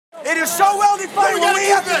It is so well defined. What we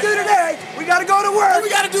have to do today, we got to go to work. We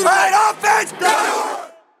got to do right, offense, go!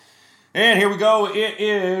 And here we go. It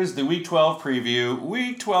is the Week 12 preview.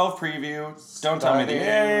 Week 12 preview. Don't tell me the...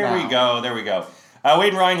 There we go.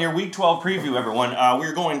 Wade and Ryan here. Week 12 preview, everyone.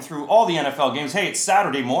 We're going through all the NFL games. Hey, it's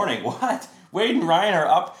Saturday morning. What? Wade and Ryan are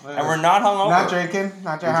up, and we're not hungover. Not drinking.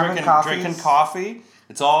 Drinking coffee.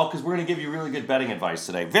 It's all because we're going to give you really good betting advice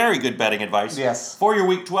today. Very good betting advice. Yes. For your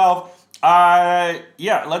Week 12.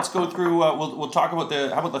 Let's go through. We'll talk about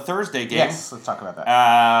how about the Thursday game? Yes, let's talk about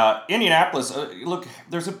that. Indianapolis. Look,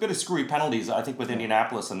 there's a bit of screwy penalties, I think, with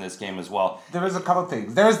Indianapolis in this game as well. There was a couple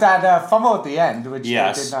things. There was that fumble at the end, which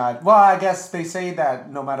they did not. Well, I guess they say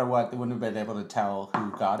that no matter what, they wouldn't have been able to tell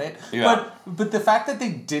who got it. Yeah. But the fact that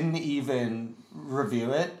they didn't even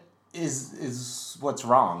review it is what's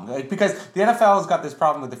wrong. Like, because the NFL has got this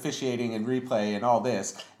problem with officiating and replay and all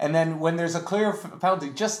this, and then when there's a clear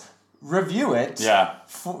penalty, just review it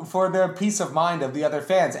for the peace of mind of the other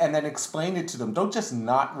fans and then explain it to them. Don't just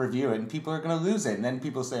not review it and people are going to lose it. And then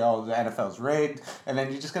people say, oh, the NFL's rigged. And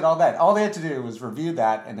then you just get all that. All they had to do was review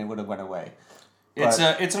that and it would have went away.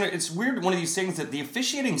 It's weird, one of these things that the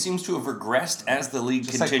officiating seems to have regressed as the league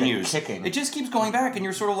continues. Like the kicking. It just keeps going back and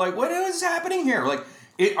you're sort of like, what is happening here? Like,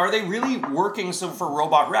 are they really working for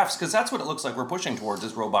robot refs? Because that's what it looks like we're pushing towards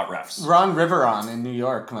is robot refs. Ron Riveron in New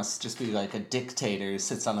York must just be like a dictator who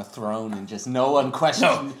sits on a throne and just no one questions.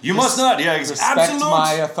 No, you must not. Yeah, respect absolute.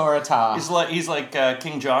 My authority. He's like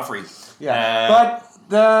King Joffrey. Yeah, but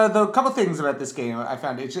the couple things about this game I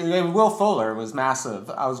found Will Fuller was massive.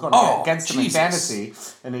 I was going against him in fantasy,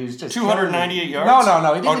 and he was just 298 yards.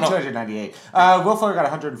 No, he didn't get 298. Will Fuller got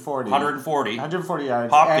 140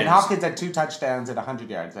 yards. And Hopkins had 2 touchdowns and 100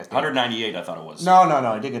 yards. I think. 198, I thought it was. No,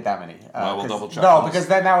 he didn't get that many. We'll double check. No, because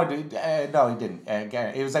then that would no, he didn't.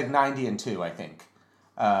 It was like 90 and 2, I think.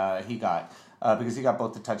 He got. Because he got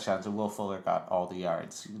both the touchdowns and Will Fuller got all the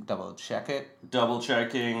yards. You can double check it. Double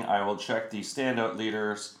checking. I will check the standout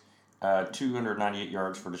leaders. 298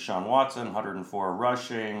 yards for Deshaun Watson, 104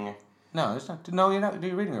 rushing. No, there's not. No,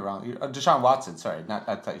 you're reading it wrong. Deshaun Watson, sorry.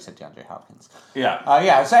 I thought you said DeAndre Hopkins.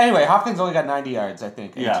 Yeah. So anyway, Hopkins only got 90 yards, I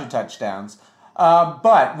think, and 2 touchdowns.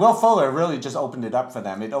 But Will Fuller really just opened it up for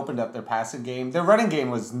them. It opened up their passing game. Their running game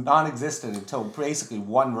was non-existent until basically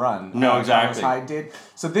one run. No, exactly. Carlos Hyde did.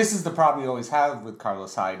 So this is the problem you always have with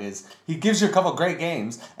Carlos Hyde is he gives you a couple great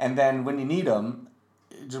games, and then when you need him,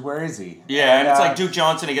 where is he? Yeah, and it's like Duke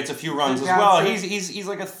Johnson. He gets a few runs as well. He's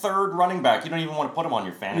like a third running back. You don't even want to put him on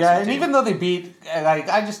your fantasy team. And even though they beat,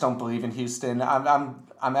 I just don't believe in Houston. I'm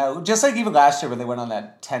out. Just like even last year when they went on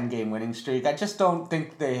that 10-game winning streak, I just don't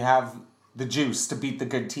think they have the juice to beat the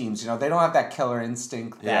good teams. They don't have that killer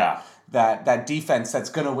instinct. That defense that's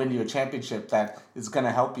going to win you a championship that is going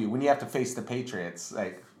to help you when you have to face the Patriots.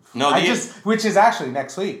 Which is actually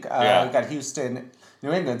next week. We got Houston,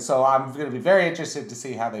 New England. So I'm going to be very interested to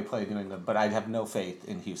see how they play New England, but I have no faith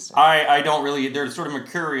in Houston. I don't really. They're sort of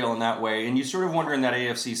mercurial in that way, and you sort of wonder in that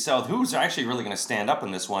AFC South who's actually really going to stand up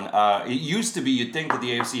in this one. It used to be you'd think that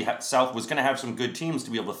the AFC South was going to have some good teams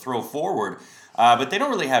to be able to throw forward. But they don't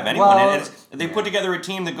really have anyone. They put together a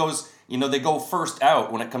team that goes, they go first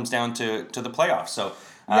out when it comes down to the playoffs. So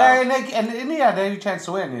and India had any chance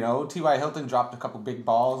to win. T.Y. Hilton dropped a couple big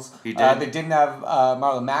balls. He did. They didn't have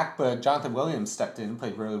Marlon Mack, but Jonathan Williams stepped in and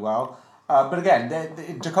played really well. But again,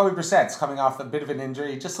 Jacoby Brissett's coming off a bit of an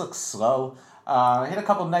injury. He just looks slow. Hit a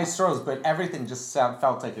couple nice throws, but everything just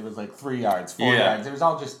felt like it was like 3 yards, 4 yards. It was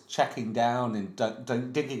all just checking down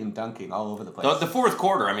and digging and dunking all over the place. The fourth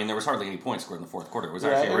quarter, there was hardly any points scored in the fourth quarter. It was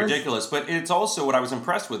actually ridiculous. But it's also what I was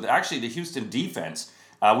impressed with. Actually, the Houston defense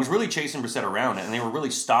was really chasing Brissett around, and they were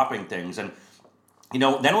really stopping things. And,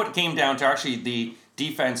 then what came down to actually the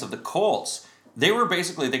defense of the Colts, they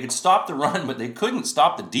could stop the run, but they couldn't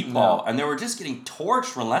stop the deep ball. And they were just getting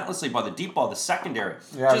torched relentlessly by the deep ball. The secondary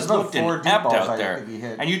just looked inept out there.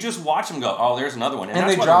 And you just watch them go, oh, there's another one. And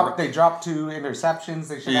they dropped 2 interceptions.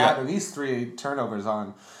 They should have had at least 3 turnovers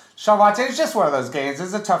on Sean Watson. It's just one of those games. It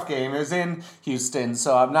was a tough game. It was in Houston,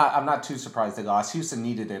 so I'm not too surprised they lost. Houston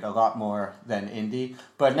needed it a lot more than Indy.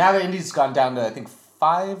 But now that Indy's gone down to, I think,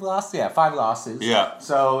 5 losses. Yeah, 5 losses. Yeah.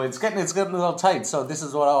 So it's getting a little tight. So this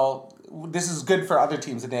is good for other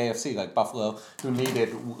teams in the AFC, like Buffalo, who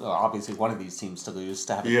needed, obviously, one of these teams to lose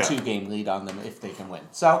to have a 2-game lead on them if they can win.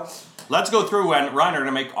 So let's go through, and Ryan are going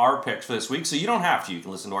to make our picks for this week, so you don't have to. You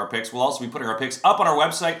can listen to our picks. We'll also be putting our picks up on our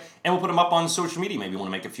website, and we'll put them up on social media. Maybe you want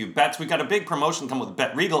to make a few bets. We've got a big promotion coming with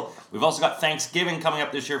Bet Regal. We've also got Thanksgiving coming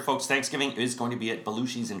up this year, folks. Thanksgiving is going to be at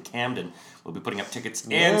Belushi's in Camden. We'll be putting up tickets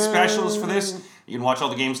and specials for this. You can watch all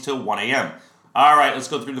the games till 1 a.m. All right, let's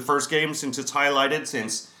go through the first game since it's highlighted,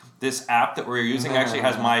 since this app that we're using actually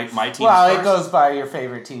has my team. Well, first. it goes by your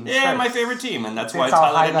favorite team. Yeah, first. my favorite team, and that's It's why it's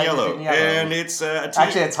all highlighted in yellow. And it's a team.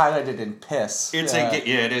 Actually, it's highlighted in piss. It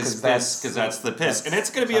is piss because that's the piss, and it's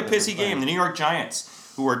going to be a pissy game. The New York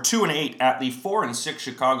Giants, who are 2-8 at the 4-6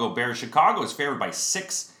 Chicago Bears. Chicago is favored by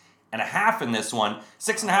 6.5 in this one.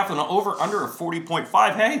 6.5 and an over/under of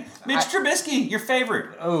 40.5. Hey, Mitch Trubisky, your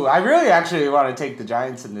favorite. Oh, I really actually want to take the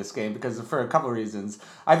Giants in this game because for a couple of reasons.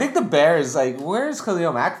 I think the Bears, like, where's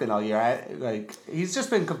Khalil Mack been all year? He's just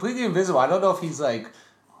been completely invisible. I don't know if he's like,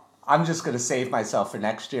 I'm just gonna save myself for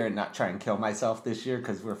next year and not try and kill myself this year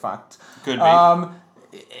because we're fucked. Could be.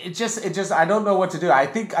 It just I don't know what to do. I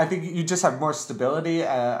think you just have more stability.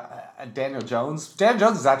 Daniel Jones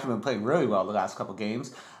has actually been playing really well the last couple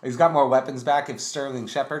games. He's got more weapons back. If Sterling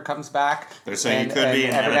Shepard comes back, they're saying he could be,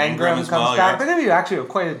 and Evan Ingram as comes well. Back, they're going to be actually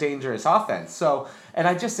quite a dangerous offense. So, and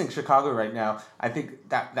I just think Chicago right now. I think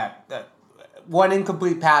that one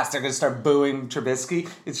incomplete pass, they're going to start booing Trubisky.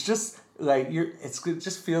 It's just. It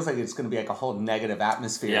just feels like it's going to be like a whole negative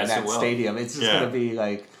atmosphere in that stadium. It's just going to be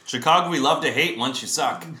like Chicago. We love to hate once you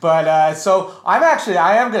suck. But so I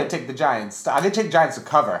am going to take the Giants. I'm going to take the Giants to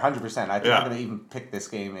cover 100%. I think I'm going to even pick this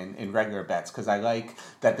game in regular bets because I like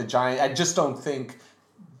that the Giants. I just don't think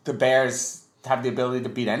the Bears have the ability to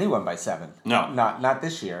beat anyone by 7. No, not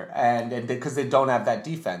this year, and because they don't have that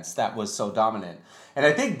defense that was so dominant. And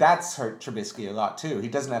I think that's hurt Trubisky a lot, too. He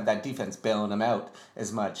doesn't have that defense bailing him out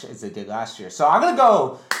as much as they did last year. So I'm going to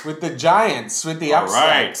go with the Giants with the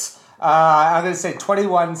upset. I'm going to say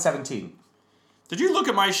 21-17. Did you look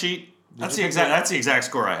at my sheet? That's the exact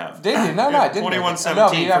score I have. Did you? No, I didn't. 21-17.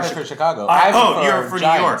 No, you have it for Chicago. You're for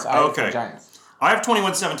Giants. New York. Okay. I have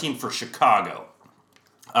 21-17 for Chicago.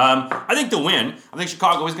 I think they'll win. I think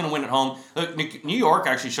Chicago is going to win at home. Look, New York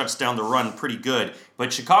actually shuts down the run pretty good,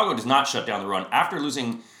 but Chicago does not shut down the run after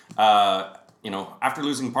losing. After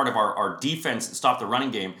losing part of our defense that stopped the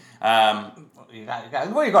running game. Well,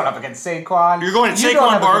 you're going up against Saquon. You're going to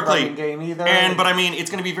Saquon Barkley. Game either. But I mean, it's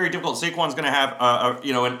going to be very difficult. Saquon's going to have,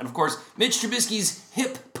 and of course, Mitch Trubisky's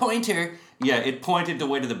hip pointer. Yeah, it pointed the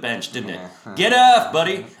way to the bench, didn't it? Get up,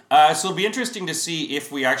 buddy. So it'll be interesting to see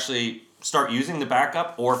if we actually start using the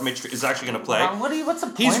backup or if Mitch is actually going to play. What's the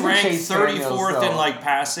point? He's ranked Chase 34th Daniels, in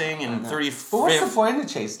passing and 35th. But what's the point of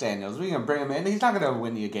Chase Daniels? We're going to bring him in. He's not going to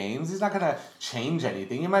win you games. He's not going to change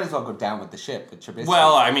anything. You might as well go down with the ship with Trubisky.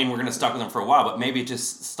 Well, I mean, we're going to stuck with him for a while, but maybe it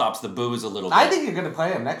just stops the booze a little bit. I think you're going to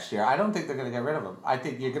play him next year. I don't think they're going to get rid of him. I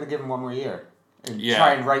think you're going to give him one more year and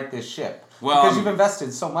try and right this ship. Well, because you've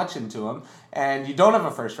invested so much into him, and you don't have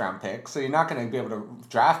a first-round pick, so you're not going to be able to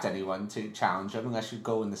draft anyone to challenge him unless you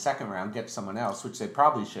go in the second round, get someone else, which they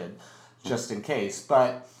probably should, just in case.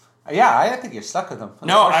 But, I think you're stuck with him.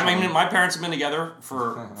 No, I mean, my parents have been together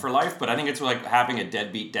for life, but I think it's like having a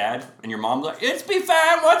deadbeat dad, and your mom's like, it's be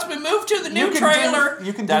fine once we move to the new trailer.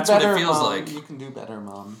 That's what it feels like. You can do better,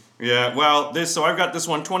 Mom. Yeah, well, so I've got this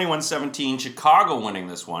one, 21-17, Chicago winning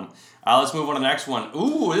this one. Let's move on to the next one.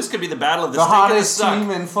 Ooh, this could be the battle of the hottest team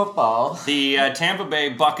in football. The Tampa Bay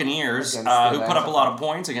Buccaneers, who put up a lot of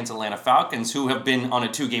points against Atlanta Falcons, who have been on a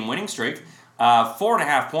 2-game winning streak.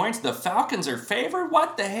 4.5 points. The Falcons are favored.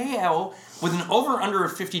 What the hell? With an over-under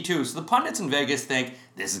of 52. So the pundits in Vegas think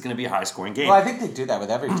this is going to be a high-scoring game. Well, I think they do that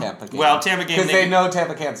with every Tampa game. Well, Tampa game... Because they know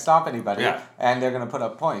Tampa can't stop anybody, and they're going to put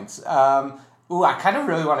up points. I kind of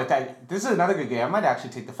really want to... This is another good game. I might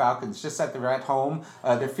actually take the Falcons just that they're at home.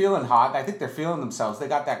 They're feeling hot. I think they're feeling themselves. They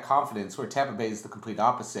got that confidence where Tampa Bay is the complete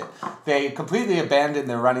opposite. They completely abandoned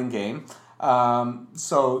their running game.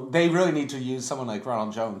 So they really need to use someone like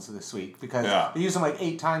Ronald Jones this week because they used him like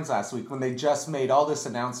 8 times last week when they just made all this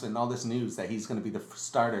announcement and all this news that he's going to be the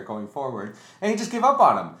starter going forward. And he just gave up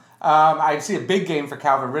on him. I see a big game for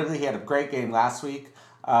Calvin Ridley. He had a great game last week.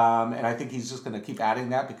 And I think he's just going to keep adding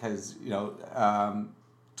that because,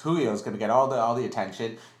 Julio's going to get all the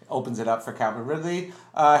attention. It opens it up for Calvin Ridley.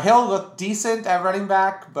 Hill looked decent at running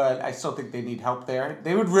back, but I still think they need help there.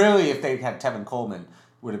 They would really, if they had Tevin Coleman,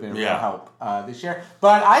 would have been a real help this year.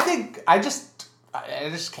 But I think I just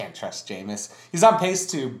can't trust Jameis. He's on pace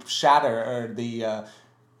to shatter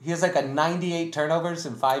he has like a 98 turnovers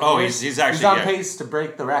in 5 years. Oh, he's actually on pace to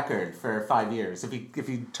break the record for 5 years if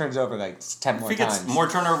he turns over like 10 more times. If he gets more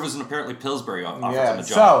turnovers than apparently Pillsbury offers him a job.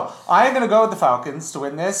 So I'm going to go with the Falcons to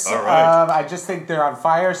win this. All right. I just think they're on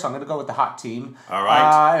fire, so I'm going to go with the hot team. All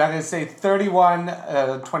right. And I'm going to say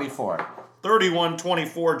 31-24.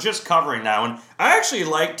 31-24, just covering that one. I actually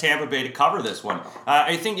like Tampa Bay to cover this one.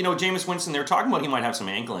 I think, Jameis Winston, they're talking about he might have some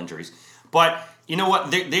ankle injuries. But you know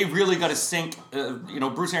what? They really got to sink.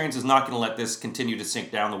 Bruce Arians is not going to let this continue to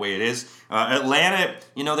sink down the way it is. Atlanta,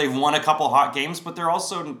 they've won a couple hot games, but they're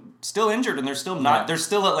also still injured, and they're still not. They're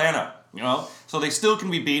still Atlanta, so they still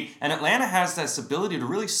can be beat. And Atlanta has this ability to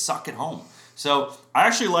really suck at home. So I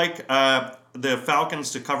actually like the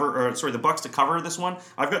Falcons to cover, the Bucks to cover this one.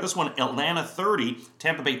 I've got this one Atlanta 30,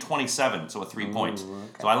 Tampa Bay 27, so a 3 points. Okay.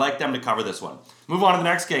 So I like them to cover this one. Move on to the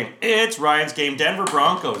next game. It's Ryan's game, Denver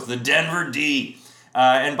Broncos, the Denver D.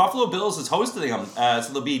 And Buffalo Bills is hosting them, so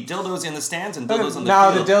there'll be dildos in the stands and dildos on the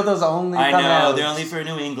field. No, the dildos only. I know they're only for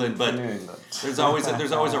New England, but there's always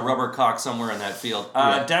a rubber cock somewhere in that field.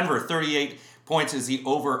 Denver 38 points is the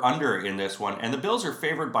over under in this one, and the Bills are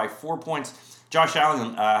favored by 4 points. Josh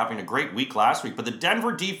Allen having a great week last week, but the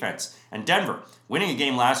Denver defense and Denver winning a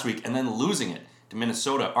game last week and then losing it to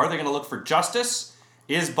Minnesota. Are they going to look for justice?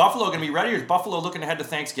 Is Buffalo going to be ready, or is Buffalo looking ahead to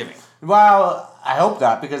Thanksgiving? Well, I hope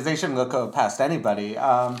not, because they shouldn't look past anybody.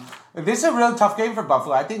 This is a real tough game for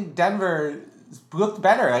Buffalo. I think Denver looked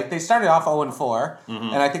better. Like, they started off 0-4,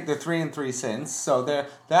 and I think they're 3-3 since. So they've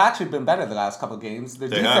actually been better the last couple of games. Their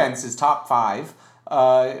defense is top 5. They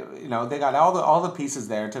got all the pieces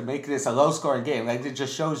there to make this a low-scoring game. Like, it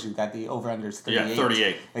just shows you that the over-under is 38. Yeah,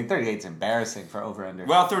 38. Like, 38 is embarrassing for over-under.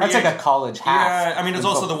 Well, 38. That's like a college half. Yeah, I mean, it's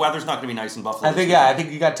also the weather's not going to be nice in Buffalo. I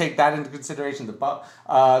think you got to take that into consideration.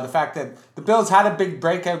 The fact that the Bills had a big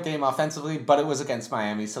breakout game offensively, but it was against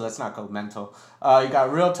Miami, so let's not go mental. You got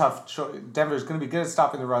real tough. Denver's going to be good at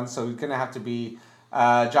stopping the run, so you're going to have to be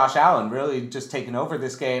Josh Allen really just taking over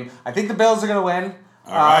this game. I think the Bills are going to win.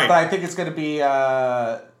 All right. But I think it's going to be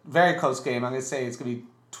a very close game. I'm going to say it's going to be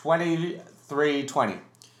 23-20.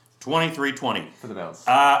 23-20. For the Bills.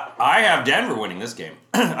 I have Denver winning this game.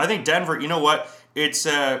 I think Denver, you know what? It's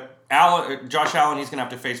Josh Allen, he's going to have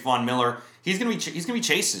to face Von Miller. He's going to be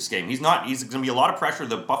chased this game. He's going to be a lot of pressure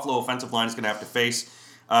the Buffalo offensive line is going to have to face.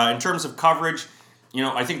 In terms of coverage,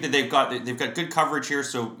 I think that they've got good coverage here,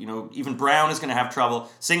 so, even Brown is going to have trouble.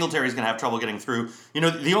 Singletary is going to have trouble getting through.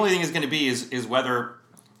 The only thing is going to be is whether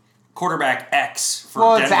quarterback X for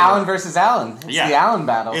Denver. It's Allen versus Allen. It's the Allen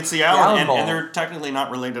battle. It's the Allen and they're technically not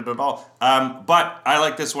related at all. But I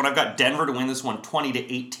like this one. I've got Denver to win this one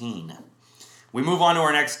 20-18. We move on to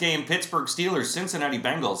our next game, Pittsburgh Steelers, Cincinnati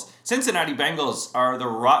Bengals. Cincinnati Bengals are the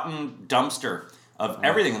rotten dumpster of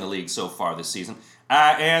everything in the league so far this season.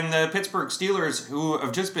 And the Pittsburgh Steelers, who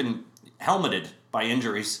have just been helmeted by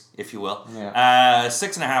injuries, if you will.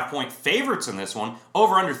 6.5 point favorites in this one.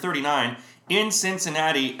 Over under 39 in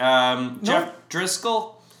Cincinnati. Jeff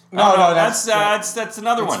Driscoll. No, that's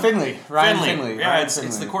another one. Finley. Ryan Finley. Yeah,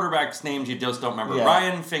 it's the quarterback's names you just don't remember. Yeah.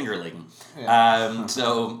 Ryan Fingerling. Yeah.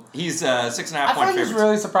 So he's 6.5 point favorites. I find this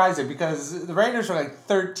really surprising because the Raiders are like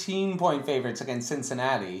 13 point favorites against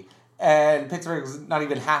Cincinnati. And Pittsburgh's not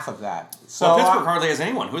even half of that. So Pittsburgh hardly has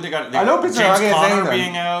anyone. Who they got? I know Pittsburgh hardly has anyone. James Conner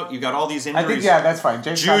being out. You got all these injuries. I think that's fine.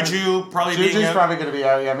 Juju probably being out. Juju's probably going to be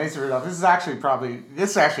out. Yeah, Mason Rudolph. This is actually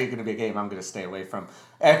going to be a game I'm going to stay away from.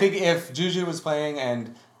 And I think if Juju was playing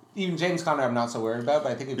and even James Conner, I'm not so worried about.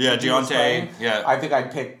 But I think if Juju was playing, I think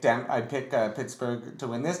I'd pick Pittsburgh to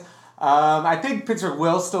win this. I think Pittsburgh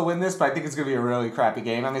will still win this, but I think it's going to be a really crappy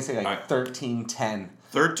game. I'm going to say 13-10.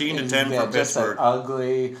 13-10 for Pittsburgh. Just an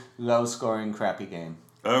ugly, low-scoring, crappy game.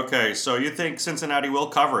 Okay, so you think Cincinnati will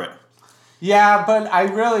cover it? Yeah, but I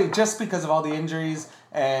really, just because of all the injuries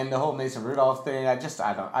and the whole Mason Rudolph thing, I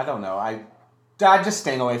don't know. I'm just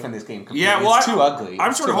staying away from this game completely. Yeah, well, it's too ugly.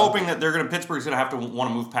 I'm sort of hoping that Pittsburgh's going to have to want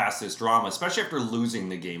to move past this drama, especially after losing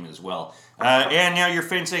the game as well. And now you're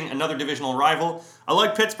facing another divisional rival. I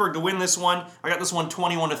like Pittsburgh to win this one. I got this one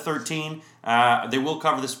 21-13. They will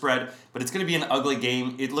cover the spread, but it's going to be an ugly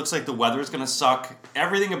game. It looks like the weather is going to suck.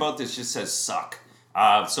 Everything about this just says suck.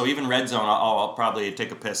 So even red zone, I'll probably take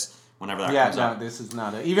a piss whenever that comes up. Yeah, no, this is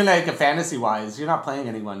not even like a fantasy-wise. You're not playing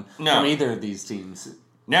anyone from either of these teams.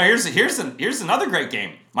 Now here's another great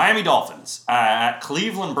game. Miami Dolphins at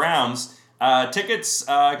Cleveland Browns. Tickets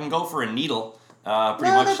can go for a needle. Much.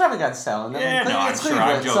 They probably got selling them. Yeah, I'm sure.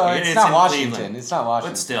 I'm joking. So it's not Washington. Cleveland. It's not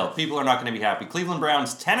Washington. But still, people are not going to be happy. Cleveland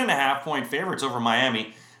Browns 10.5 point favorites over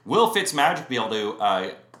Miami. Will Fitzmagic be able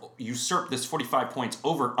to usurp this 45 points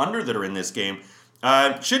over under that are in this game?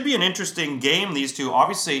 Should be an interesting game. These two,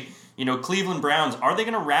 obviously, Cleveland Browns. Are they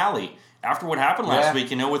going to rally after what happened last week?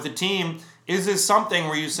 With the team. Is this something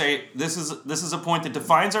where you say this is a point that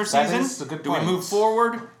defines our season? That is a good point. Do we move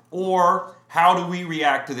forward, or how do we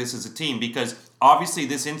react to this as a team? Because obviously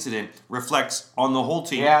this incident reflects on the whole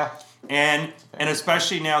team. Yeah. And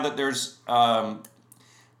especially now that there's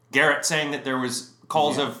Garrett saying that there was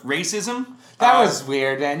calls of racism. That was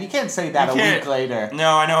weird, man. You can't say that a week later.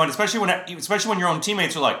 No, I know, and especially when your own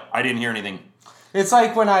teammates are like, I didn't hear anything. It's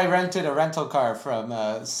like when I rented a rental car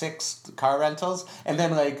from 6 car rentals, and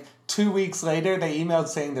then like 2 weeks later they emailed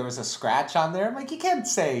saying there was a scratch on there. I'm like, you can't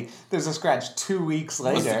say there's a scratch 2 weeks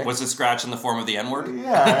later. Was the scratch in the form of the N-word?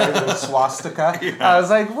 Yeah, a swastika. Yeah. I was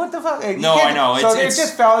like, what the fuck? No, I know. So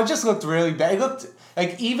it just looked really bad. It looked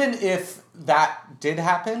like, even if that did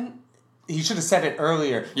happen, he should have said it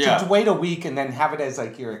earlier. Yeah. To wait a week and then have it as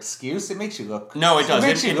like your excuse, it makes you look. No, it does. It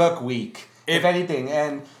makes you look weak, if anything.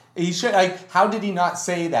 And he should, like, how did he not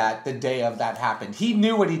say that the day of that happened? He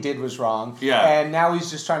knew what he did was wrong. Yeah. And now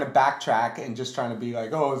he's just trying to backtrack and just trying to be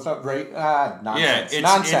like, oh, it's not right. Nonsense. Yeah,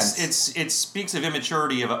 nonsense. It speaks of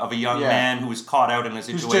immaturity of a young man who was caught out in a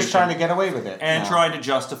situation. Who's just trying to get away with it. And trying to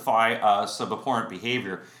justify some abhorrent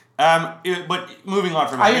behavior. But moving on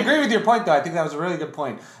from that. I agree with your point, though. I think that was a really good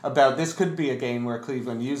point about this could be a game where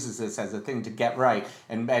Cleveland uses this as a thing to get right.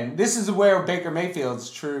 And this is where Baker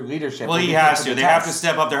Mayfield's true leadership. Well, he has to. They have to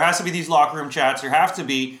step up. There has to be these locker room chats. There have to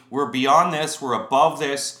be, we're beyond this. We're above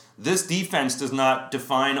this. This defense does not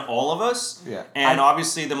define all of us. Yeah. And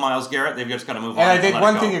obviously the Myles Garrett, they've just got to move on. And I think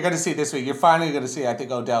one thing you're going to see this week, you're finally going to see, I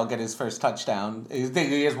think, Odell get his first touchdown.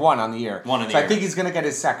 He has one on the year. I think he's going to get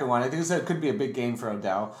his second one. I think it could be a big game for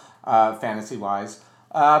Odell, fantasy-wise.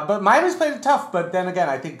 But Miami's played it tough, but then again,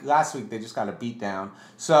 I think last week they just got a beat down.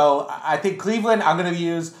 So I think Cleveland, I'm going to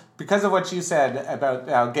use, because of what you said about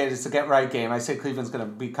it's a get-right game, I say Cleveland's going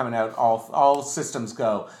to be coming out all systems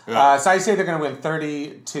go. Yeah. So I say they're going to win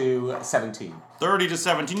 30-17.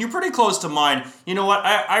 30-17. You're pretty close to mine. You know what?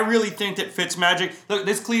 I really think that Fitzmagic, look,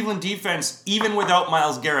 this Cleveland defense, even without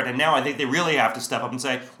Myles Garrett, and now I think they really have to step up and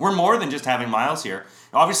say, we're more than just having Myles here.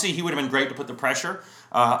 Obviously, he would have been great to put the pressure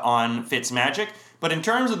on Fitzmagic. But in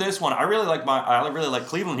terms of this one, I really like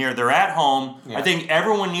Cleveland here. They're at home. Yeah. I think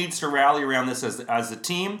everyone needs to rally around this as the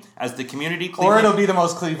team, as the community. Cleveland. Or it'll be the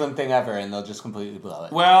most Cleveland thing ever, and they'll just completely blow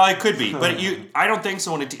it. Well, it could be, but I don't think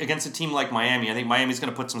so against a team like Miami. I think Miami's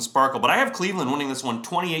going to put some sparkle. But I have Cleveland winning this one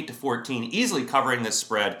 28-14, easily covering this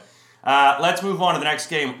spread. Let's move on to the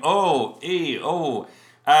next game.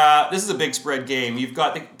 This is a big spread game. You've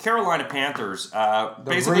got the Carolina Panthers.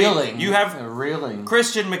 You have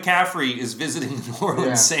Christian McCaffrey is visiting the New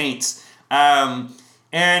Orleans Saints.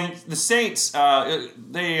 And the Saints, I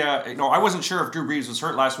wasn't sure if Drew Brees was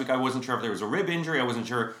hurt last week. I wasn't sure if there was a rib injury. I wasn't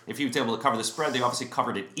sure if he was able to cover the spread. They obviously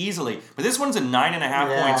covered it easily. But this one's a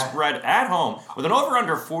 9.5 point spread at home with an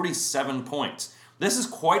over-under 47 points. This is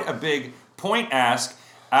quite a big point ask.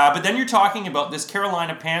 But then you're talking about this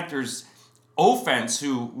Carolina Panthers offense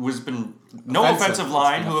offensive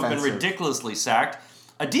line who have been ridiculously sacked.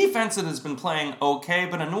 A defense that has been playing okay,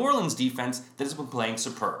 but a New Orleans defense that has been playing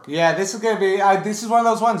superb. Yeah, this is going to be... this is one of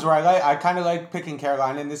those ones where I kind of like picking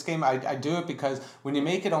Carolina in this game. I do it because when you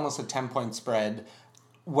make it almost a 10-point spread,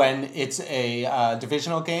 when it's a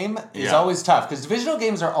divisional game, is always tough. Because divisional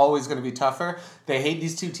games are always going to be tougher.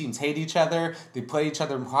 These two teams hate each other. They play each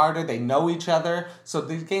other harder. They know each other. So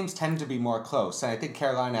these games tend to be more close. And I think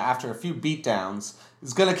Carolina, after a few beatdowns,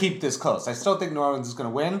 is going to keep this close. I still think New Orleans is going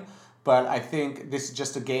to win. But I think this is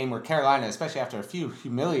just a game where Carolina, especially after a few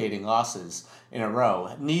humiliating losses in a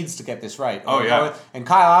row, needs to get this right. And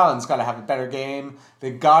Kyle Allen's got to have a better game. They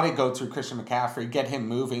got to go through Christian McCaffrey, get him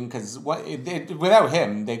moving, because without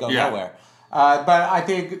him, they go nowhere. But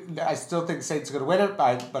I still think Saints are going to win it,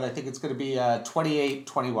 but I think it's going to be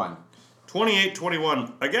 28-21.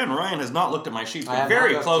 28-21. Again, Ryan has not looked at my sheet, but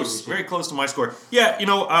very close to my score. Yeah,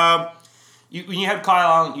 when you had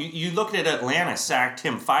Kyle Allen, you looked at Atlanta, sacked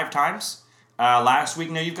him 5 times last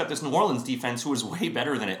week. Now you've got this New Orleans defense who is way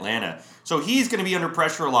better than Atlanta. So he's going to be under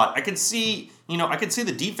pressure a lot. I could see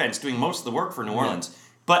the defense doing most of the work for New Orleans.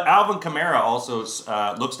 But Alvin Kamara also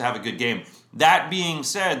looks to have a good game. That being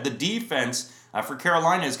said, the defense for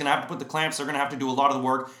Carolina is going to have to put the clamps. They're going to have to do a lot of the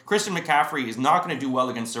work. Christian McCaffrey is not going to do well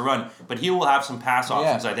against the run, but he will have some pass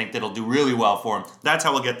options, I think, that'll do really well for him. That's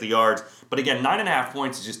how we'll get the yards. But again, 9.5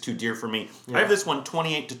 points is just too dear for me. I have this one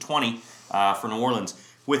 28-20 for New Orleans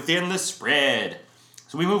within the spread.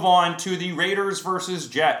 So we move on to the Raiders versus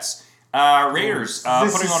Jets. Raiders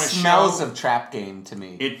putting on a smells show. Of trap game to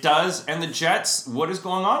me. It does. And the Jets, what is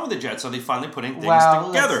going on with the Jets? Are they finally putting things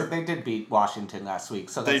together? They did beat Washington last week.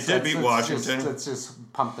 So let's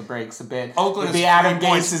just pump the brakes a bit. Oakland the Adam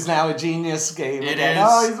Gase is now a genius game. It again. is.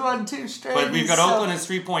 Oh, he's won 2 straight. But we've got Oakland as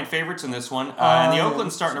 3-point favorites in this one. And the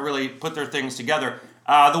Oakland's starting to really put their things together.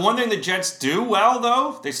 The one thing the Jets do well,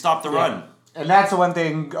 though, they stop the run. And that's the one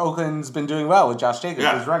thing Oakland's been doing well with Josh Jacobs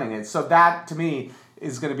is running it. So that, to me,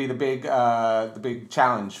 is going to be the big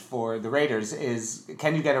challenge for the Raiders is,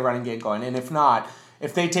 can you get a running game going? And if not,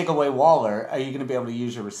 if they take away Waller, are you going to be able to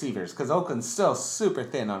use your receivers? Because Oakland's still super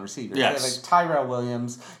thin on receivers. Yes. They have like Tyrell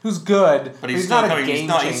Williams, who's good, but he's not still a game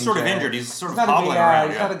changer. He's sort of injured. He's sort of hobbling around.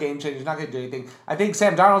 He's not a game changer. He's not going to do anything. I think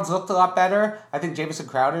Sam Darnold's looked a lot better. I think Jamison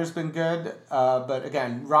Crowder's been good. But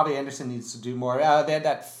again, Robbie Anderson needs to do more. They had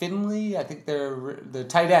that Finley, I think they're the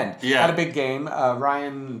tight end. Yeah. Had a big game.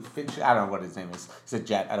 Ryan Finch, I don't know what his name is. He's a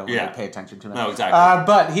Jet. I don't really pay attention to him. No, exactly.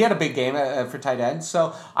 But he had a big game for tight end.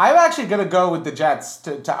 So I'm actually going to go with the Jets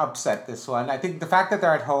to upset this one. I think the fact that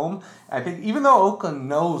they're at home, I think even though Oakland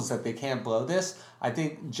knows that they can't blow this, I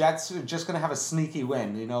think Jets are just going to have a sneaky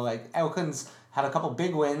win. You know, like Oakland's had a couple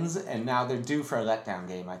big wins, and now they're due for a letdown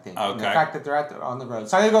game, I think. Okay. And the fact that they're on the road.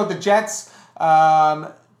 So I'm going to go with the Jets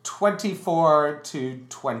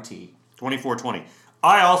 24-20. 24-20.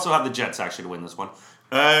 I also have the Jets actually to win this one.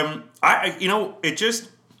 It just...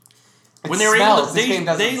 When they were able to,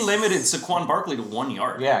 they limited Saquon Barkley to 1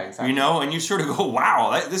 yard. Yeah, exactly. You know, and you sort of go,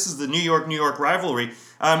 wow, this is the New York rivalry.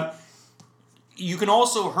 You can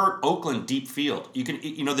also hurt Oakland deep field. You can,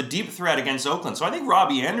 the deep threat against Oakland. So I think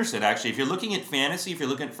Robbie Anderson, actually, if you're looking at fantasy, if you're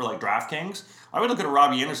looking for like DraftKings, I would look at a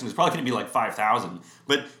Robbie Anderson who's probably going to be like 5,000.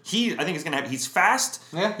 But I think he's going to he's fast,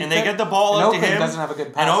 and they get the ball out to him. Doesn't have a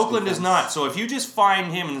good pass and Oakland defense. Does not. So if you just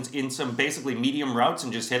find him in some basically medium routes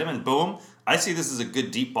and just hit him and boom, I see this as a good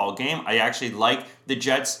deep ball game. I actually like the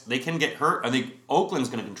Jets. They can get hurt. I think Oakland's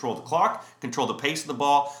going to control the clock, control the pace of the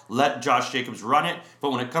ball, let Josh Jacobs run it. But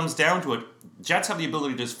when it comes down to it, Jets have the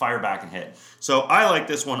ability to just fire back and hit. So I like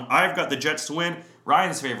this one. I've got the Jets to win.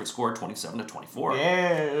 Ryan's favorite score, 27-24.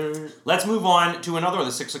 Yeah. Let's move on to another of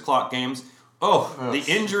the 6 o'clock games. The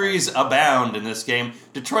injuries abound in this game.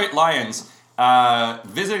 Detroit Lions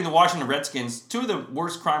visiting the Washington Redskins, two of the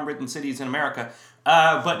worst crime-ridden cities in America.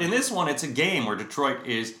 But in this one, it's a game where Detroit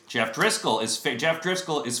is Jeff Driscoll is favored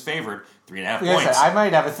 3.5 points. I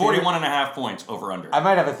might have a theory. 41.5 points over under. I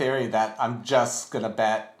might have a theory that I'm just gonna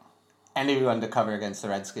bet anyone to cover against the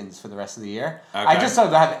Redskins for the rest of the year. Okay. I just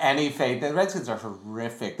don't have any faith. The Redskins are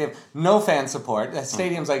horrific. They have no fan support. The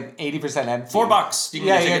stadium's like 80% empty. $4. You can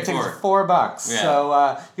get tickets for $4. Yeah.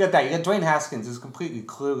 So you got that. You got Dwayne Haskins, who's completely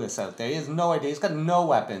clueless out there. He has no idea. He's got no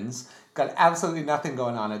weapons. Got absolutely nothing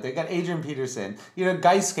going on out there. Got Adrian Peterson.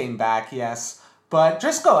 Geis came back, yes. But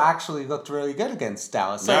Driscoll actually looked really good against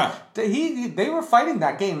Dallas. Yeah. They were fighting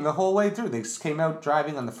that game the whole way through. They just came out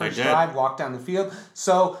driving on the first drive, walked down the field.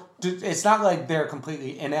 So it's not like they're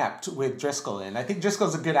completely inept with Driscoll in. I think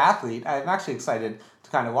Driscoll's a good athlete. I'm actually excited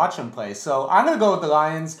to kind of watch him play. So I'm going to go with the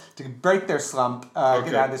Lions to break their slump, get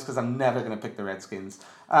out of this because I'm never going to pick the Redskins.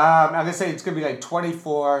 I'm going to say it's going to be like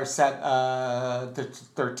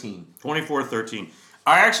 24-13. 24-13.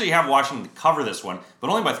 I actually have Washington to cover this one, but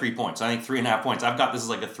only by 3 points. I think 3.5 points. I've got this as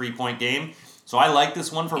like a 3-point game. So I like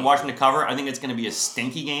this one for Washington to cover. I think it's going to be a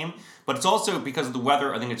stinky game, but it's also because of the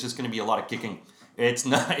weather. I think it's just going to be a lot of kicking. It's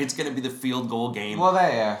not. It's going to be the field goal game. Well,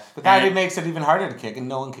 but that makes it even harder to kick, and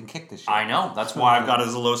no one can kick this year. I know. That's why I've got it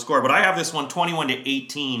as a low score. But I have this one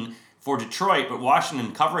 21-18 for Detroit, but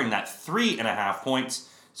Washington covering that 3.5 points.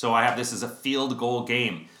 So I have this as a field goal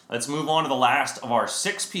game. Let's move on to the last of our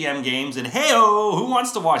 6 p.m. games. And hey-oh, who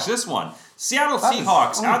wants to watch this one? Seattle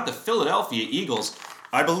Seahawks at the Philadelphia Eagles.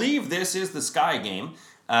 I believe this is the Sky game,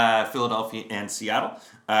 Philadelphia and Seattle.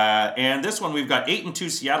 And this one, we've got 8-2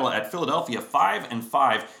 Seattle at Philadelphia,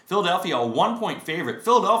 5-5. Philadelphia, a 1-point favorite.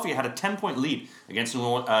 Philadelphia had a 10-point lead against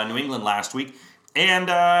New England last week. And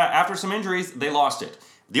after some injuries, they lost it.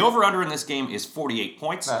 The over-under in this game is 48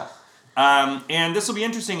 points. And this will be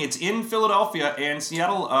interesting. It's in Philadelphia, and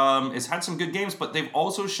Seattle has had some good games, but they've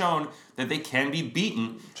also shown that they can be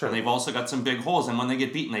beaten. True. And they've also got some big holes, and when they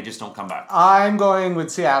get beaten, they just don't come back. I'm going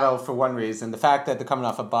with Seattle for one reason. The fact that they're coming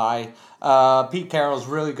off a bye. Pete Carroll's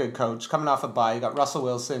really good coach. Coming off a bye, you got Russell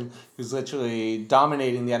Wilson, who's literally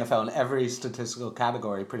dominating the NFL in every statistical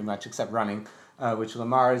category, pretty much, except running. Which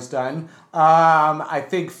Lamar has done. I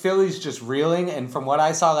think Philly's just reeling, and from what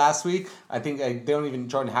I saw last week, I think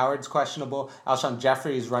Jordan Howard's questionable. Alshon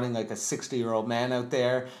Jeffrey is running like a 60-year-old man out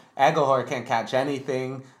there. Aguilar can't catch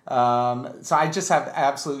anything. So I just have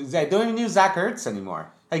they don't even use Zach Ertz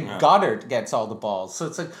anymore. Goddard gets all the balls. So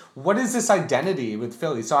it's like, what is this identity with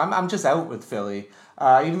Philly? So I'm just out with Philly.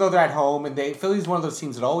 Even though they're at home, and Philly's one of those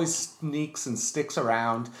teams that always sneaks and sticks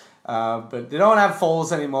around. But they don't have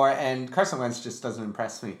Foles anymore, and Carson Wentz just doesn't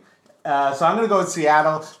impress me. So I'm going to go with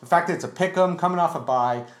Seattle. The fact that it's a pick'em coming off a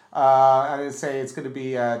bye, I'm going to say it's going to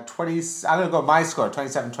be 20. I'm going to go my score,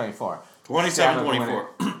 27-24.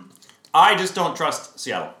 27-24. I just don't trust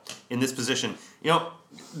Seattle in this position.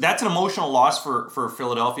 That's an emotional loss for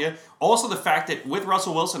Philadelphia. Also, the fact that with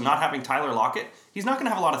Russell Wilson not having Tyler Lockett, he's not going to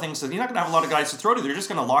have a lot of things. He's not going to have a lot of guys to throw to. They're just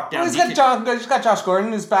going to lock down. Well, he's got Josh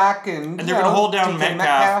Gordon who's back, and they're going to hold down DK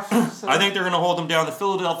Metcalf. So. I think they're going to hold them down. The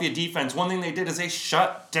Philadelphia defense. One thing they did is they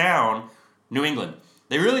shut down New England.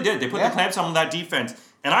 They really did. They put the clamps on that defense,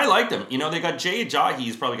 and I liked them. They got Jay Ajayi.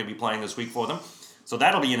 He's probably going to be playing this week for them. So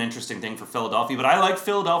that'll be an interesting thing for Philadelphia. But I like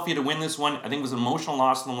Philadelphia to win this one. I think it was an emotional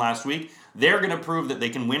loss to them last week. They're going to prove that they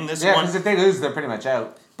can win this one. Yeah, because if they lose, they're pretty much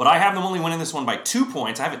out. But I have them only winning this one by 2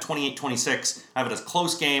 points. I have it 28-26. I have it as a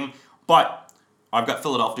close game. But I've got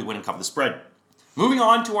Philadelphia winning cover the spread. Moving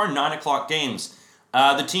on to our 9 o'clock games.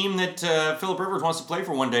 The team that Philip Rivers wants to play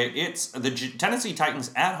for one day, it's the Tennessee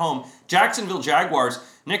Titans at home. Jacksonville Jaguars.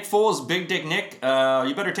 Nick Foles, Big Dick Nick,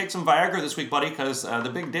 you better take some Viagra this week, buddy, because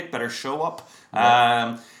the Big Dick better show up.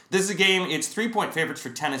 Yeah. This is a game, it's 3-point favorites for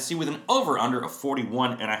Tennessee with an over-under of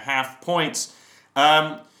 41.5 points.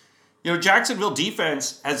 Jacksonville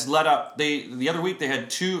defense has let up. The other week they let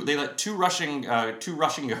two rushing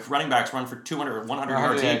running backs run for 100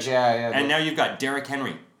 yards each. Yeah. And now you've got Derrick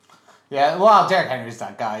Henry. Yeah, well, Derrick Henry's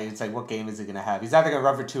that guy. It's like, what game is he going to have? He's either going to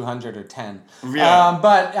run for 200 or 10. Yeah.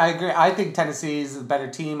 But I agree. I think Tennessee's a better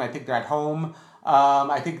team. I think they're at home.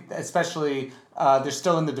 I think especially they're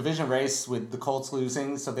still in the division race with the Colts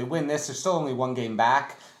losing. So they win this. They're still only one game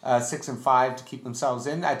back, 6-5 to keep themselves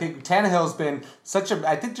in. I think Tannehill's been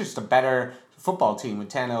just a better football team with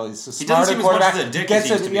Tannehill. He's a smarter quarterback. He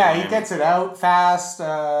gets it out fast,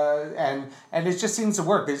 and it just seems to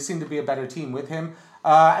work. They just seem to be a better team with him.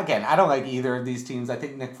 Again, I don't like either of these teams. I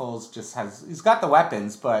think Nick Foles he's got the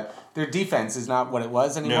weapons, but their defense is not what it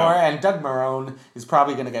was anymore. No. And Doug Marrone is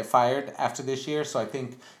probably going to get fired after this year, so I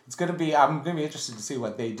think I'm going to be interested to see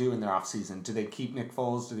what they do in their offseason. Do they keep Nick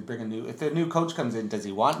Foles? Do they bring if the new coach comes in, does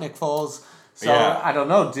he want Nick Foles? So I don't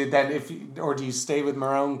know. Or do you stay with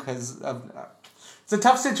Marrone because it's a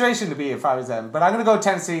tough situation to be if I was them. But I'm going to go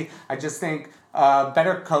Tennessee. I just think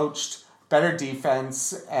better coached, better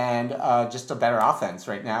defense, and just a better offense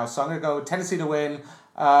right now. So I'm going to go Tennessee to win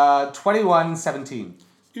 21-17.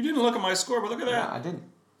 You didn't look at my score, but look at that. No, I didn't.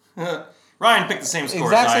 Ryan picked the same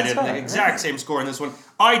score as I did. The exact same score in this one.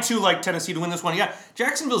 I, too, like Tennessee to win this one. Yeah,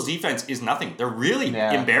 Jacksonville's defense is nothing. They're really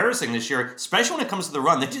embarrassing this year, especially when it comes to the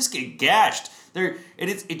run. They just get gashed.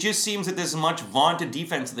 It just seems that this much vaunted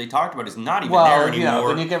defense that they talked about is not even there anymore.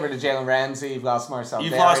 When you get rid of Jalen Ramsey, you've lost Marcel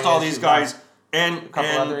You've lost all these guys. And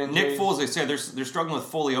Nick Foles, they said they're struggling with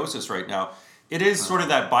scoliosis right now. It is sort of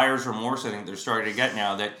that buyer's remorse, I think, they're starting to get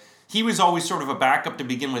now. That he was always sort of a backup to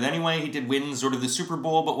begin with anyway. He did win sort of the Super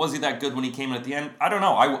Bowl, but was he that good when he came in at the end? I don't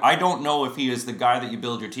know. I don't know if he is the guy that you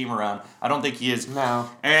build your team around. I don't think he is. No.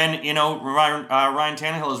 And, Ryan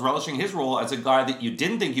Tannehill is relishing his role as a guy that you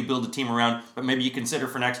didn't think you build a team around, but maybe you consider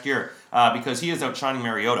for next year because he is outshining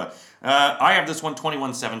Mariota. I have this one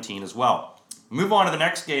 21-17 as well. Move on to the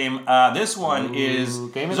next game. This one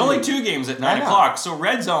there's only 2 games at 9 o'clock, so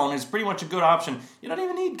Red Zone is pretty much a good option. You don't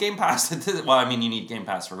even need Game Pass. You need Game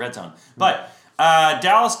Pass for Red Zone. But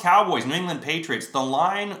Dallas Cowboys, New England Patriots, the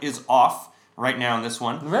line is off right now in this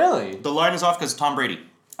one. Really? The line is off because Tom Brady.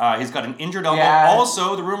 He's got an injured elbow. Yeah.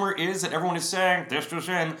 Also, the rumor is that everyone is saying,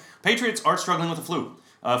 Patriots are struggling with the flu.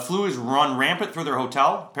 Flu is run rampant through their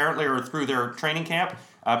hotel, apparently, or through their training camp.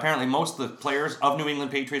 Apparently, most of the players of New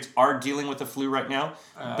England Patriots are dealing with the flu right now.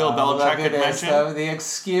 Bill Belichick had mentioned. The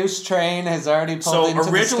excuse train has already pulled into the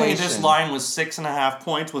station. So originally, this line was 6.5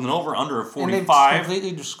 points with an over/under of 45. And they've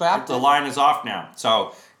completely scrapped it. The line is off now.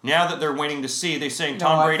 So now that they're waiting to see, they're saying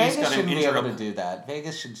Tom Brady's got an injury. Vegas shouldn't be able to do that.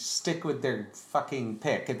 Vegas should stick with their fucking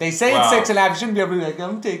pick. If they say it's 6.5, you shouldn't be able to be like,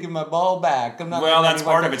 I'm taking my ball back. I'm not. Well, that's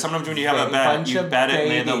part of it. Sometimes when you have a bet, you bet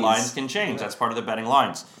it, and the lines can change. That's part of the betting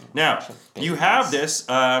lines. Now, you have this,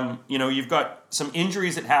 you've got some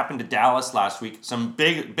injuries that happened to Dallas last week. Some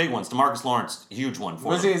big ones. DeMarcus Lawrence, huge one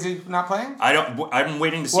for him. Is he not playing? I'm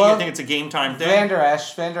waiting to see. I think it's a game time thing. Van Der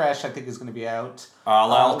Esch, I think, is going to be out.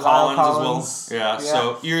 Lyle Collins as well. Yeah.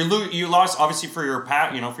 So you lost obviously for your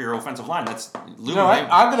for your offensive line. That's you know what?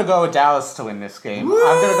 I'm going to go with Dallas to win this game. Woo!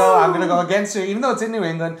 I'm going to go against you, even though it's in New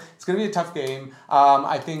England. It's going to be a tough game.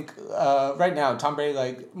 I think right now Tom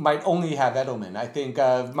Brady might only have Edelman. I think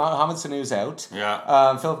Mohamed Sanu's out.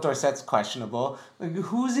 Yeah. Philip Dorsett's questionable.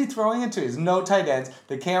 Who's he throwing it to? There's no tight ends.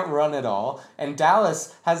 They can't run at all. And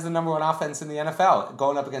Dallas has the number 1 offense in the NFL,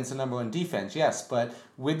 going up against the number 1 defense. Yes, but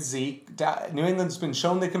with Zeke, New England's been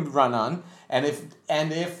shown they can run on. And if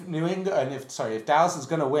Dallas is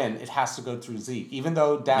going to win, it has to go through Zeke. Even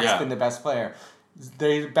though Dak's been the best player,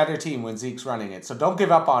 they're a better team when Zeke's running it. So don't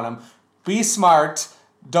give up on them. Be smart.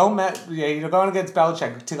 You're going against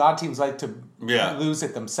Belichick. A lot of teams like to lose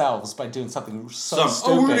it themselves by doing something stupid.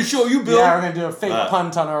 Oh, we're going to show you, Bill. Yeah, we're going to do a fake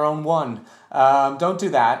punt on our own one. Don't do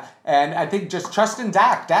that. And I think just trust in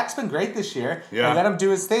Dak. Dak's been great this year. Yeah. And let him do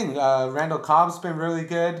his thing. Randall Cobb's been really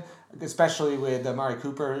good, especially with Amari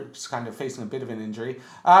Cooper just kind of facing a bit of an injury.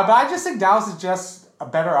 But I just think Dallas is just a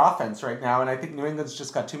better offense right now, and I think New England's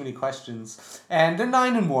just got too many questions. And they're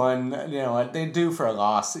 9-1. You know, they're due for a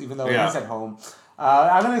loss, even though it is at home.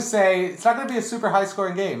 I'm going to say it's not going to be a super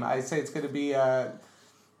high-scoring game. I say it's going to be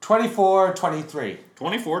 24-23.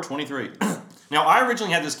 24-23. Now, I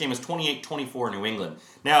originally had this game as 28-24 New England.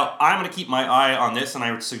 Now, I'm going to keep my eye on this, and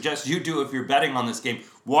I would suggest you do if you're betting on this game.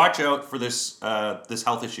 Watch out for this this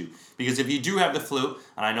health issue. Because if you do have the flu,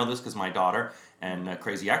 and I know this because my daughter and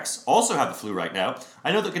Crazy X also have the flu right now,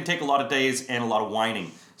 I know that can take a lot of days and a lot of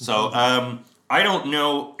whining. So, I don't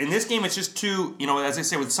know. In this game, it's just too, as I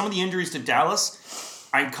say, with some of the injuries to Dallas,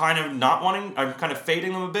 I'm kind of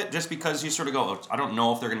fading them a bit just because you sort of go, I don't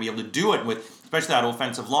know if they're going to be able to do it with, especially that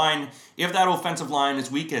offensive line. If that offensive line is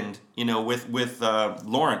weakened, with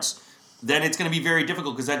Lawrence, then it's going to be very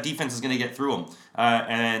difficult because that defense is going to get through him.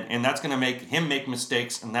 And that's going to make him make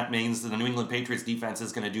mistakes, and that means that the New England Patriots defense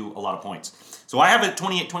is going to do a lot of points. So I have it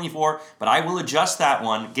 28-24, but I will adjust that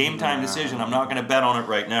one. Game time decision. I'm not going to bet on it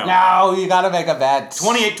right now. No, you got to make a bet.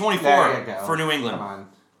 28-24 for New England. Come on.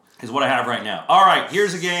 Is what I have right now. All right,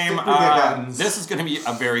 here's a game. This is going to be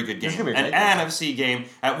a very good game. An NFC game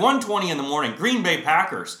at 1:20 in the morning. Green Bay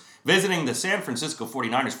Packers visiting the San Francisco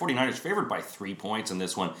 49ers. 49ers favored by 3 points in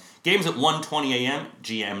this one. Game's at 1:20 a.m.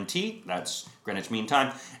 GMT. That's Greenwich Mean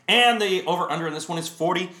Time. And the over-under in this one is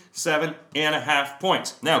 47.5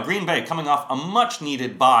 points. Now, Green Bay coming off a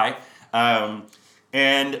much-needed bye.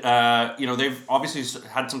 They've obviously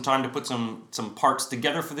had some time to put some parts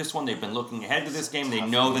together for this one. They've been looking ahead to this game. They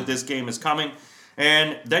know that this game is coming.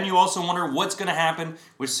 And then you also wonder what's going to happen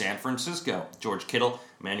with San Francisco. George Kittle,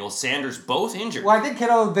 Emmanuel Sanders, both injured. Well, I think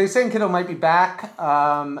they're saying Kittle might be back.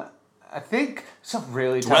 I think it's a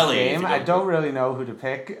really tough game. I don't really know who to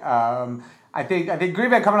pick. I think Green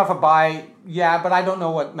Bay coming off a bye, but I don't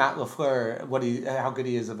know what Matt LaFleur, how good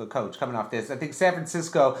he is of a coach coming off this. I think San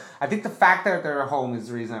Francisco, the fact that they're at home is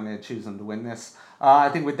the reason I'm going to choose them to win this. I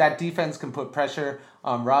think with that defense can put pressure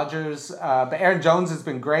on Rodgers. But Aaron Jones has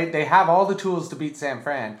been great. They have all the tools to beat San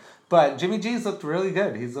Fran. But Jimmy G's looked really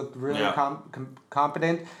good. He's looked really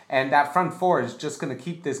competent. And that front four is just going to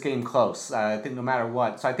keep this game close, I think, no matter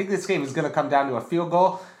what. So I think this game is going to come down to a field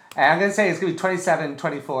goal. And I'm going to say it's going to be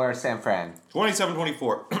 27-24 San Fran.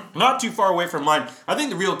 27-24. Not too far away from mine. I think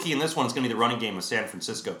the real key in this one is going to be the running game of San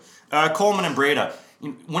Francisco. Coleman and Breda.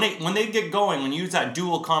 When they get going, when you use that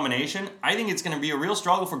dual combination, I think it's going to be a real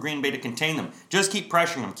struggle for Green Bay to contain them. Just keep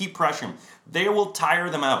pressuring them. They will tire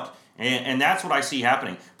them out. And that's what I see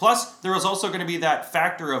happening. Plus, there is also going to be that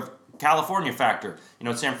factor of California factor.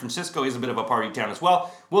 San Francisco is a bit of a party town as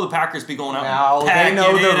well. Will the Packers be going out? No, they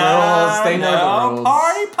know the rules. They know the rules.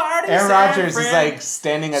 Party. Aaron Rodgers is like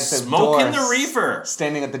standing at the door. Smoking the reefer.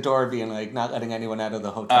 Standing at the door being like not letting anyone out of the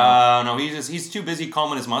hotel. No, he's too busy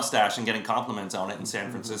combing his mustache and getting compliments on it in San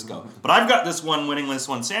Francisco. But I've got winning this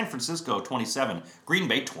one. San Francisco 27, Green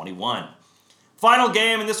Bay 21. Final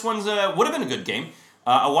game, and this one's would have been a good game.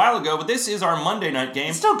 A while ago, but this is our Monday night game.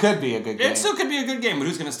 It still could be a good game. It still could be a good game, but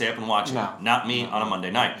who's going to stay up and watch it? No. Not me on a Monday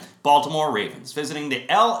night. Baltimore Ravens visiting the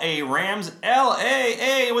L.A. Rams.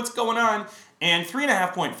 L.A., what's going on? And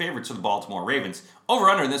 3.5-point favorites for the Baltimore Ravens.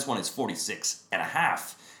 Over-under in this one is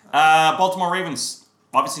 46.5. Baltimore Ravens,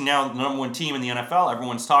 obviously now the number one team in the NFL.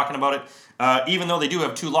 Everyone's talking about it. Even though they do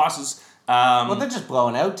have 2 losses. Well, they're just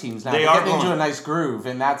blowing out teams now. They're getting into a nice groove,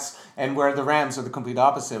 and where the Rams are the complete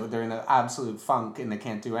opposite. They're in an absolute funk and they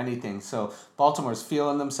can't do anything. So Baltimore's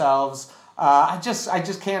feeling themselves. I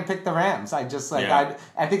just can't pick the Rams. I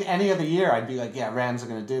think any other year I'd be like, yeah, Rams are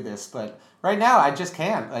going to do this, but right now I just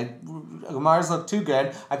can't. Lamar's looked too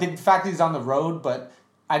good. I think the fact that he's on the road, but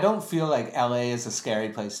I don't feel like LA is a scary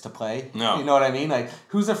place to play. No. You know what I mean?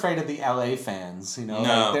 Who's afraid of the LA fans?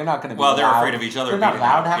 No. They're not going to be Well, loud. they're afraid of each other. They're not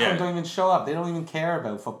loud. Half of them don't even show up. They don't even care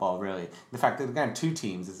about football, really. The fact that they've got 2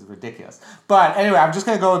 teams is ridiculous. But anyway, I'm just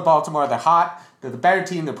going to go with Baltimore. They're hot. They're the better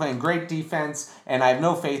team. They're playing great defense. And I have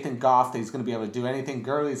no faith in Goff that he's going to be able to do anything.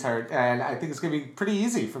 Gurley's hurt. And I think it's going to be pretty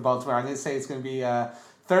easy for Baltimore. I'm going to say it's going to be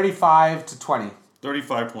 35-20.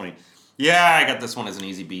 35-20. Yeah, I got this one as an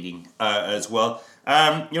easy beating as well.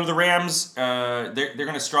 The Rams, they're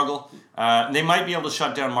going to struggle. They might be able to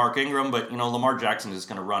shut down Mark Ingram, but, Lamar Jackson is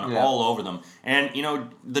going to run all over them. And,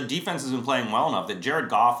 the defense has been playing well enough that Jared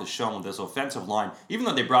Goff has shown with this offensive line, even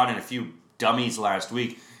though they brought in a few dummies last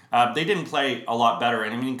week, they didn't play a lot better.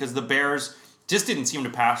 And because the Bears, just didn't seem to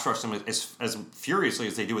pass rush them as furiously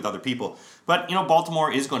as they do with other people. But,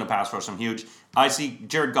 Baltimore is going to pass rush them huge. I see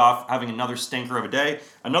Jared Goff having another stinker of a day.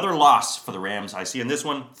 Another loss for the Rams. I see in this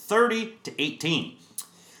one 30-18.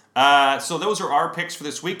 So those are our picks for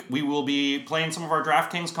this week. We will be playing some of our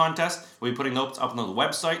DraftKings contests. We'll be putting those up on the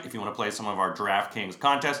website if you want to play some of our DraftKings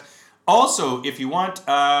contests. Also, if you want,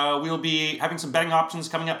 we'll be having some betting options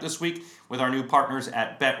coming up this week with our new partners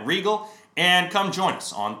at Bet Regal. And come join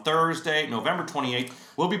us on Thursday, November 28th.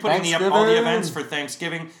 We'll be putting up all the events for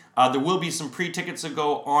Thanksgiving. There will be some pre-tickets that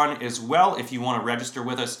go on as well if you want to register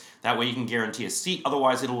with us. That way you can guarantee a seat.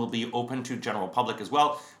 Otherwise, it will be open to general public as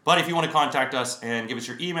well. But if you want to contact us and give us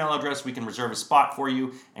your email address, we can reserve a spot for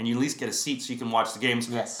you, and you at least get a seat so you can watch the games.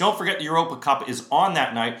 Yes. Don't forget the Europa Cup is on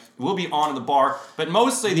that night. It will be on in the bar, but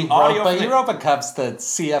mostly the audio. But Europa Cup's the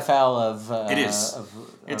CFL of. It is.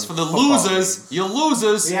 It's for the football losers. leagues. You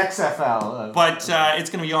losers. The XFL. But it's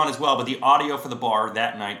going to be on as well. But the audio for the bar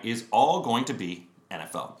that night is all going to be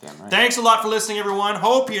NFL. Damn right. Thanks a lot for listening, everyone.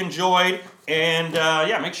 Hope you enjoyed. And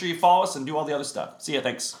make sure you follow us and do all the other stuff. See ya.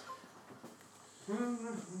 Thanks.